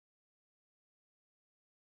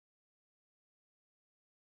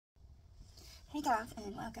Hey guys,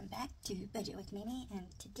 and welcome back to Budget with Mimi, and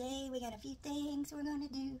today we got a few things we're going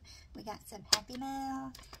to do. We got some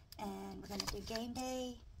Happymail, and we're going to do game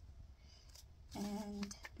day, and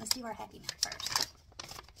let's do our Happymail first.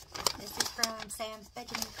 This is from Sam's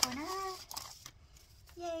Budgeting Corner.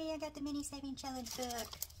 Yay, I got the mini saving challenge book.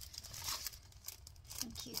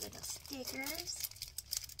 Some cute little stickers.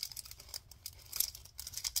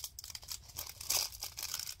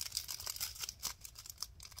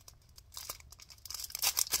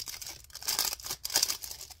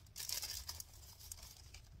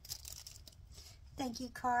 Thank you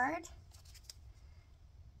card.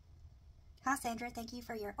 Hi Sandra, thank you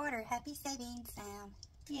for your order. Happy savings, Sam.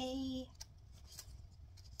 Yay.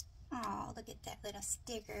 Oh, look at that little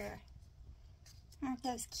sticker. Aren't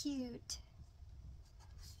those cute?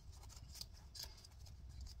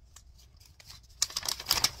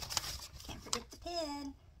 Can't forget the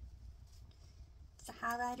pen. It's a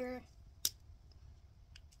highlighter.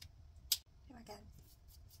 Oh, I got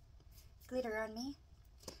glitter on me.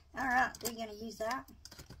 Alright, we're going to use that.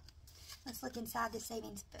 Let's look inside the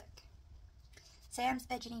savings book. Sam's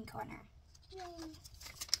Budgeting Corner. Yay.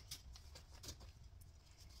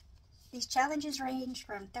 These challenges range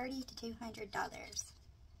from $30 to $200.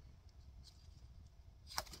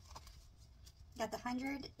 Got the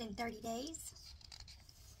 130 days.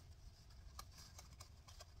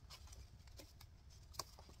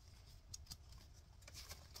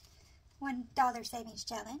 $1 savings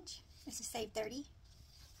challenge. This is save 30.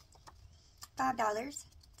 $5,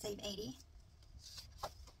 save 80.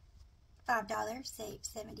 $5, save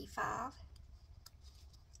 75.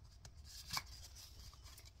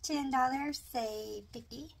 $10, save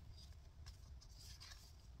 50.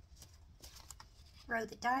 Roll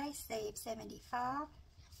the dice, save 75.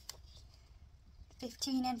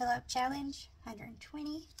 15 envelope challenge,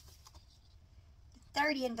 120.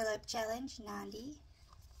 30 envelope challenge, 90.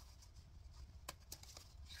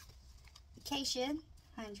 Vacation,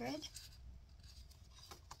 100.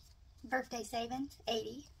 Birthday savings,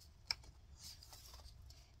 80.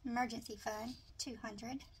 Emergency fund,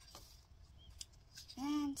 200.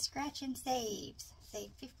 And scratch and saves, save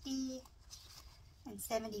 50 and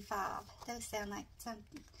 75. Those sound like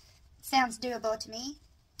sounds doable to me.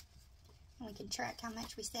 And we can track how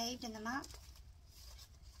much we saved in the month.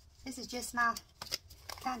 This is just my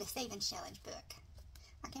kind of savings challenge book.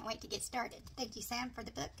 I can't wait to get started. Thank you, Sam, for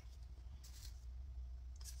the book.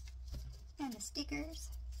 And the stickers.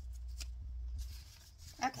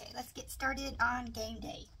 Okay, let's get started on game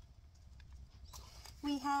day.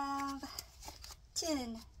 We have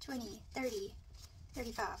 10, 20, 30,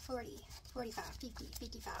 35, 40, 45, 50,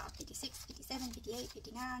 55, 56, 57, 58,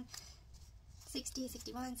 59, 60,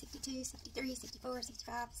 61, 62, 63, 64,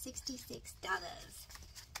 65, $66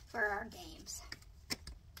 for our games.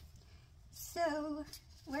 So,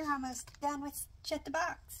 we're almost done with Shut the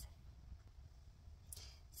Box.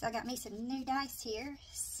 So I got me some new dice here.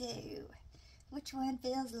 So, which one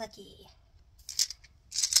feels lucky?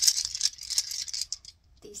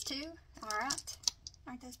 These two? Alright.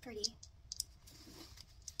 Aren't those pretty?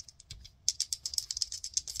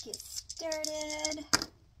 Let's get started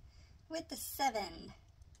with the 7.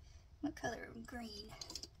 What color? Green.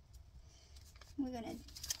 We're gonna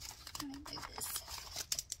do this.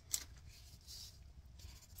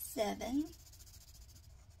 7.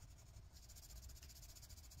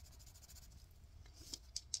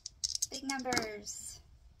 Big numbers.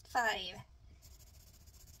 5.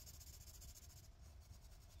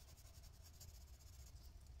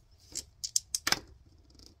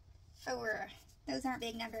 4. Those aren't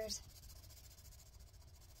big numbers.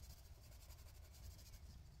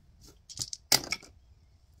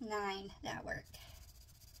 9. That worked.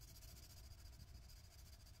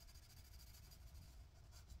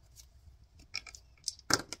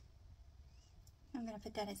 I'm going to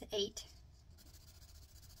put that as 8.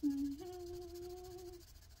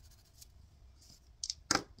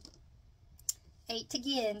 8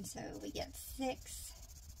 again, so we get 6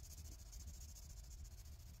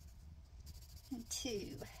 and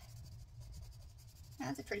 2.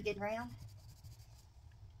 That's a pretty good round.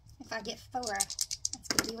 If I get 4, that's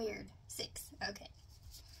going to be weird. 6, okay.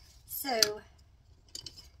 So,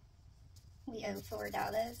 we owe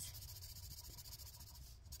 $4.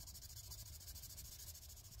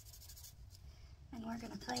 And we're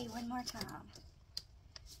going to play one more time.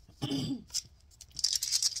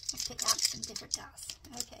 Let's pick out some different dice.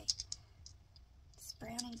 Okay. It's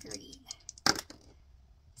brown and green.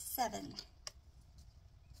 7.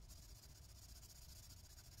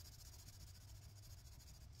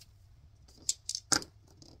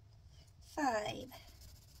 5.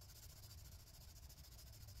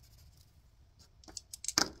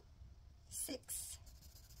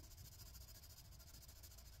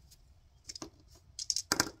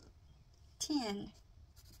 10.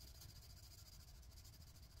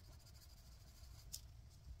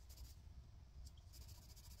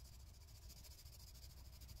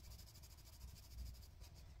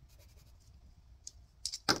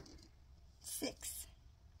 Six.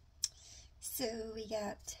 So we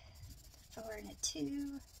got 4 and a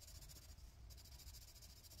 2.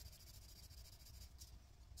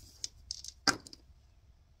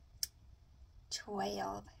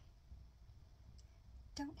 $12.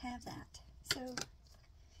 Don't have that. So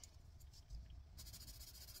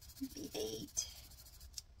be 8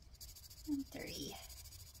 and 3.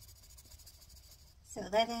 So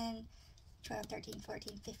 11, 12, 13,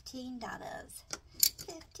 14, $15.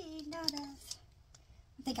 $15.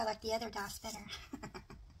 I think I like the other dice better.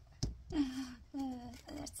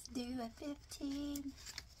 Let's do a 15.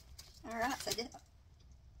 Alright, so I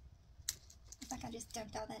think I just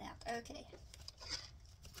dumped all that out. Okay.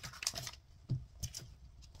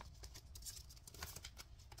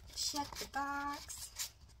 Shut the box.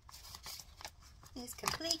 Is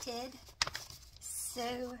completed.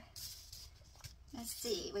 So let's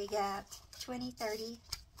see, we got 20, 30,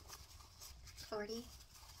 40,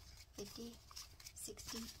 50,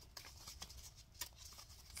 60,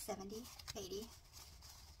 70, 80,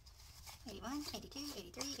 81, 82,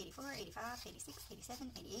 83, 84, 85, 86,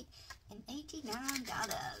 87, 88, and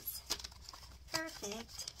 $89.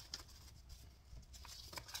 Perfect.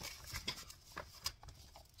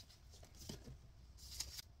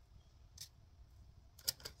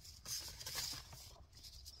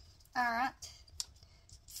 Alright,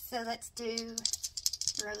 so let's do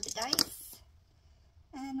roll the dice,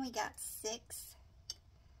 and we got 6,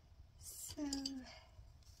 so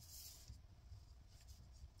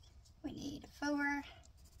we need a 4,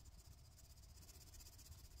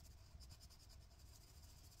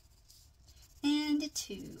 and a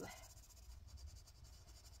 2.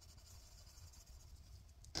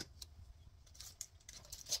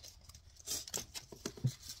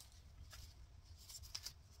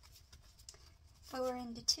 Four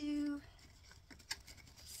and a 2,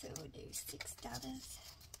 so we'll do $6.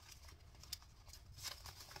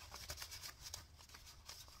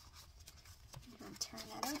 We'll turn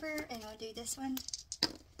that over and we'll do this one.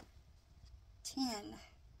 10,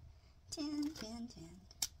 10, 10, 10.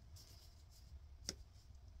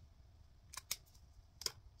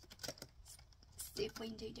 Let's see if we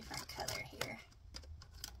can do different color here.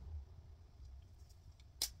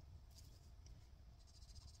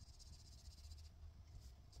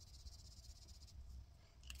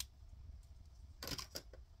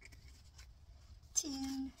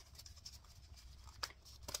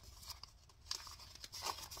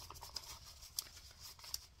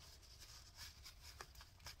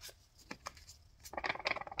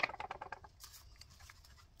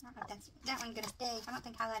 That one's gonna stay. I don't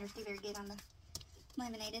think highlighters do very good on the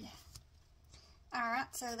laminated.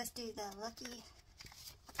 Alright, so let's do the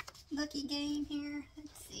lucky game here.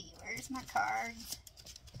 Let's see, where's my cards?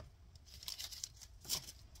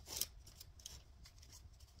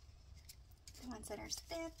 The ones that are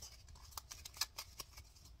spent.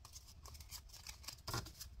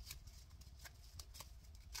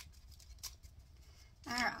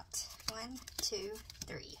 Alright, 1, 2,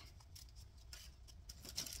 3.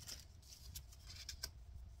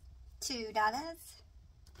 $2. I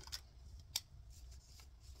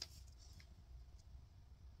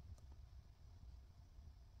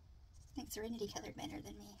think Serenity colored better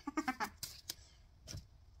than me. The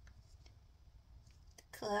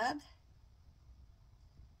club.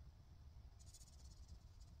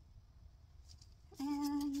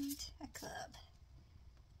 And a club.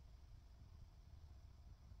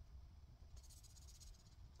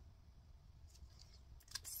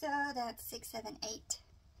 So that's 6, 7, 8.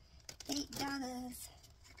 $8.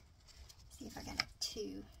 See if I got a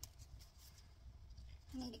 2.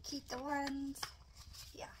 I need to keep the ones.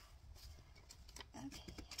 Yeah. Okay.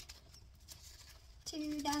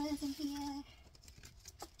 $2 in here.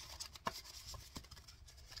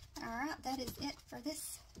 Alright, that is it for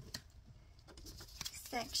this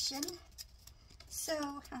section.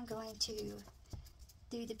 So I'm going to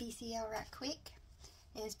do the BCL right quick.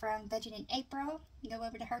 It is from Budgeting April. Go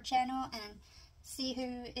over to her channel and see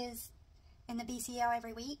who is in the BCL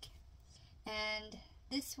every week. And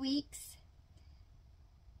this week's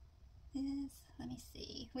is, let me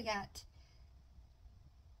see, we got,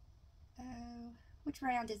 which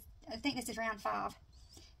round is, I think this is round 5.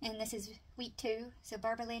 And this is week 2. So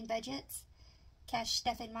Barbara Lynn Budgets, Cash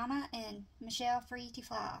Stuffin' Mama, and Michelle Free to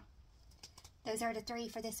Fly. Those are the 3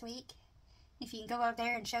 for this week. If you can go over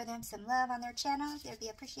there and show them some love on their channel, it would be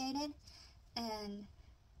appreciated. And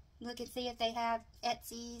look and see if they have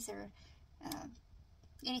Etsy's or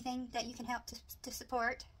anything that you can help to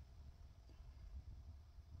support.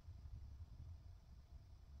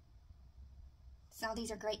 So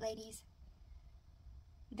these are great ladies.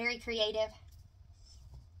 Very creative.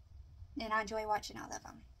 And I enjoy watching all of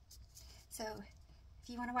them. So if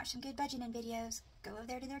you want to watch some good budgeting videos, go over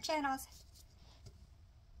there to their channels.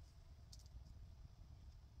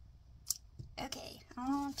 Okay,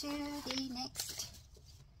 on to the next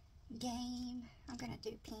game. I'm going to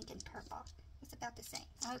do pink and purple. It's about the same.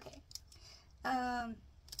 Okay.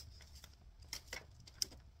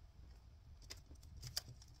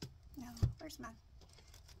 No, where's my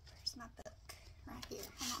book? Right here.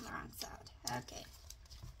 I'm on the wrong side. Okay.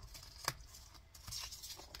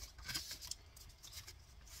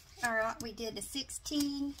 Alright, we did the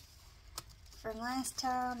 16 from last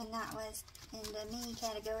time, and that was in the me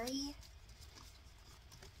category.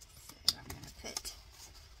 So I'm going to put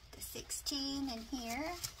the 16 in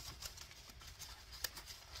here.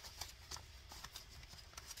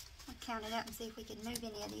 I'll count it up and see if we can move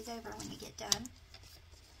any of these over when we get done.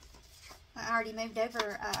 I already moved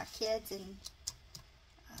over kids and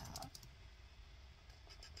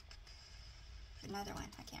another one,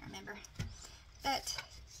 I can't remember. But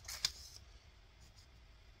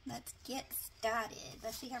let's get started.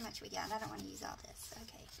 Let's see how much we got. I don't want to use all this.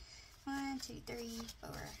 Okay. 1, 2, 3,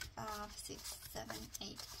 4, 5, 6, 7,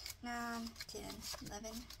 8, 9, 10,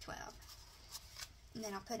 11, 12. And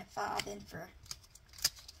then I'll put a 5 in for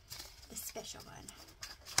the special one.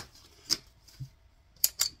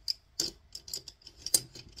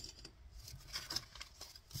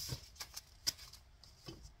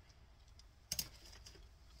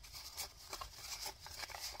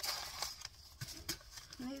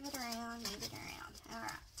 Move it around, move it around.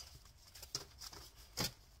 Alright.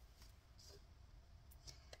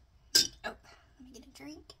 Oh, let me get a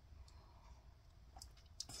drink.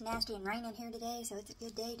 It's nasty and raining here today, so it's a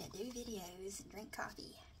good day to do videos and drink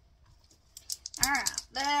coffee. Alright,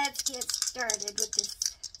 let's get started with this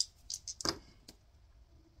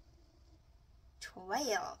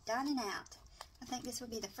 12, down and out. I think this will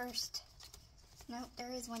be the first. Nope,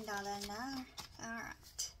 there is $1 in there. Alright.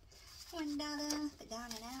 $1, but down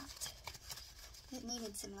and out. It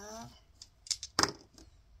needed some love.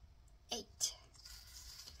 8.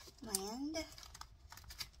 Land.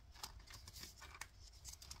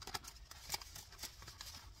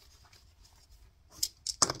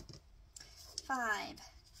 5.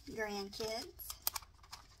 Grandkids.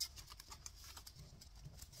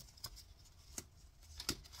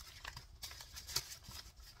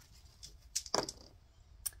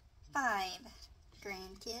 5.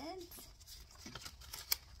 Grandkids.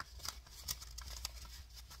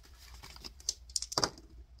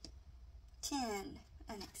 10.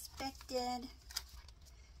 Unexpected.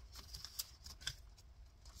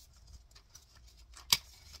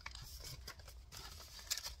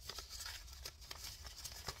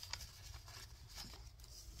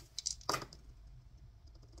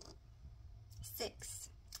 6.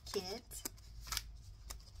 Kids.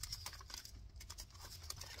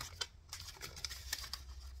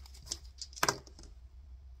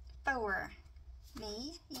 4.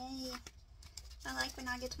 Me. Yay. I like when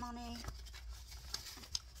I get money.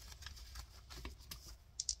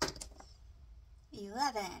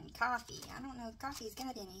 11. Coffee. I don't know if coffee's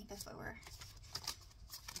got any before.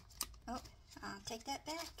 Oh, I'll take that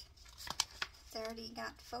back. It's already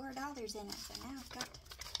got $4 in it, so now I've got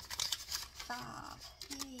 5.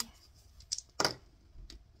 Yay.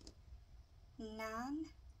 9.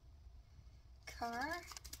 Car.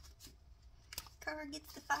 Car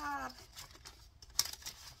gets the 5.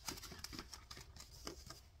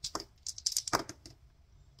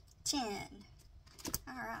 10.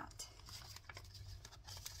 All right.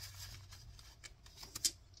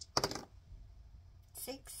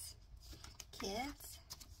 6. Kids.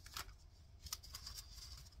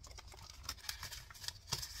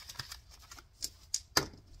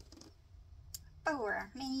 4.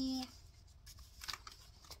 Me.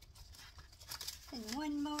 And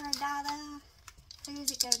one more $1.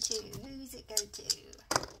 Who's it go to? Who's it go to?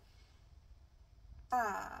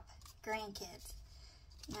 5. Grandkids.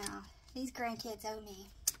 Now, these grandkids owe me.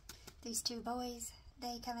 These 2 boys,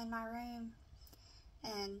 they come in my room,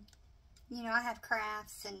 and, you know, I have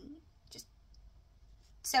crafts and just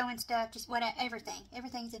sewing stuff, just whatever, everything.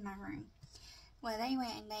 Everything's in my room. Well, they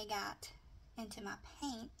went and they got into my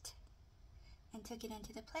paint and took it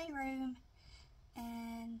into the playroom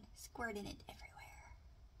and squirted it everywhere.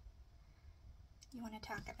 You want to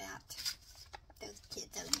talk about those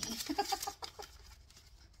kids owe me.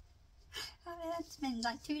 Oh, it's been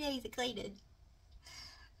like 2 days of cleaning.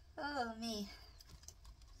 Oh, me.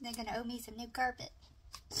 They're gonna owe me some new carpet.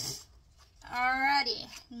 Alrighty,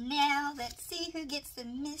 now let's see who gets the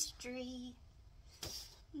mystery.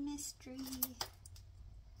 Mystery.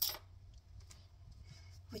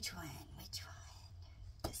 Which one? Which one?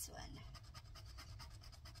 This one.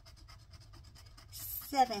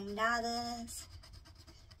 $7.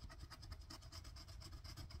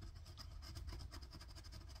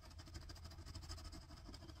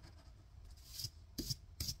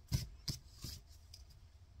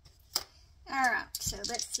 Alright, so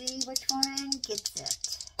let's see which one gets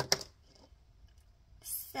it.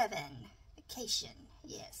 7. Vacation,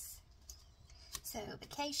 yes. So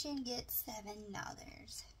vacation gets $7.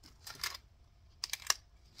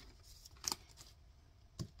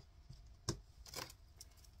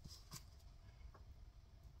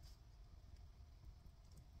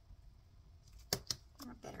 I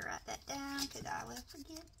better write that down because I will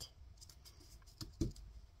forget.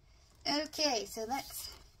 Okay, so let's...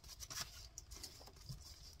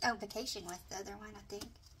 Oh, vacation was the other one, I think.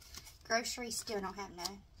 Groceries still don't have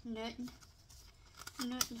nothing.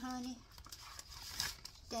 Nothing, honey.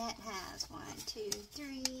 That has 1, 2,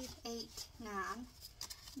 3, 8, 9.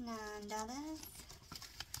 $9.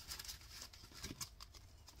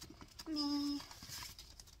 Me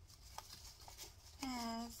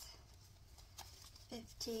has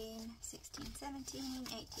 15, 16, 17, 18,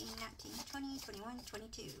 19, 20, 21,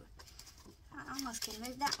 22. I almost can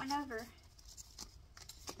move that one over.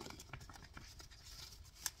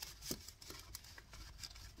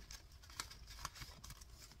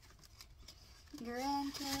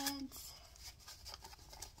 Grandkids.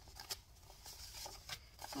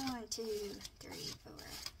 1, 2, 3, 4,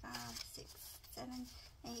 5, 6, 7,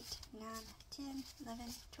 8, 9, 10, 11,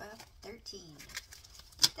 12, 13.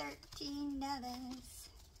 $13.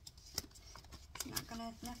 It's not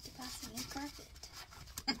gonna enough to buy some new carpet.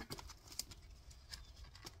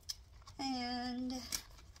 And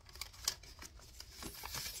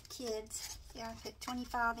kids. See, I put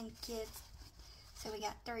 25 in kids. So we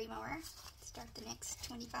got 3 more. Start the next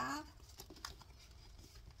 25.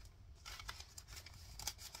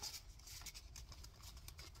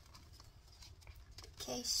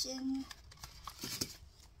 Vacation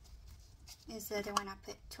is the other one I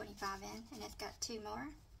put 25 in, and it's got 2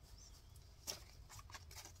 more.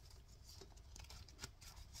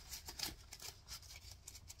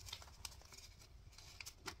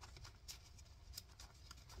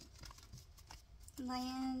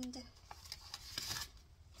 Land.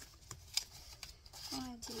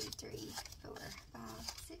 1, 2, 3, 4, 5,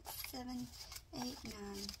 6, 7, 8, 9,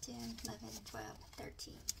 10, 11, 12,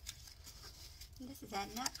 13. And this is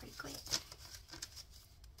adding up pretty quick.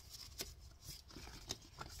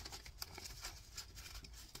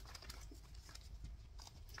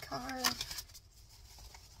 Car.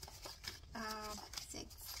 5, 6,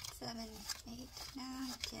 7, 8,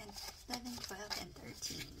 9, 10, 11, 12, and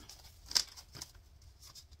 13.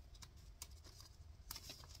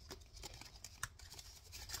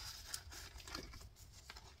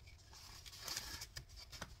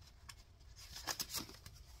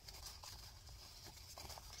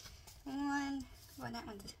 Well, that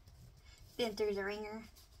one's been through the ringer.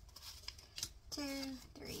 2,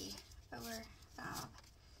 3, 4, 5,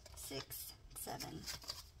 6, 7.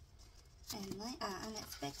 And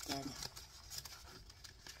unexpected.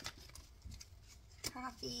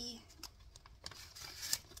 Coffee.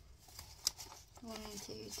 1,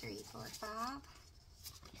 2, 3, 4, 5.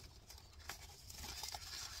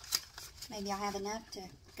 Maybe I'll have enough to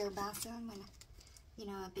go buy some when, you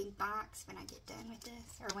know, a big box when I get done with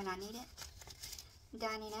this, or when I need it.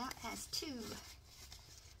 Dining out has 2.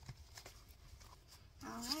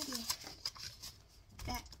 Alrighty.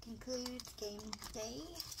 That concludes game day.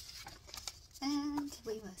 And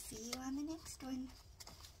we will see you on the next one.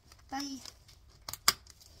 Bye.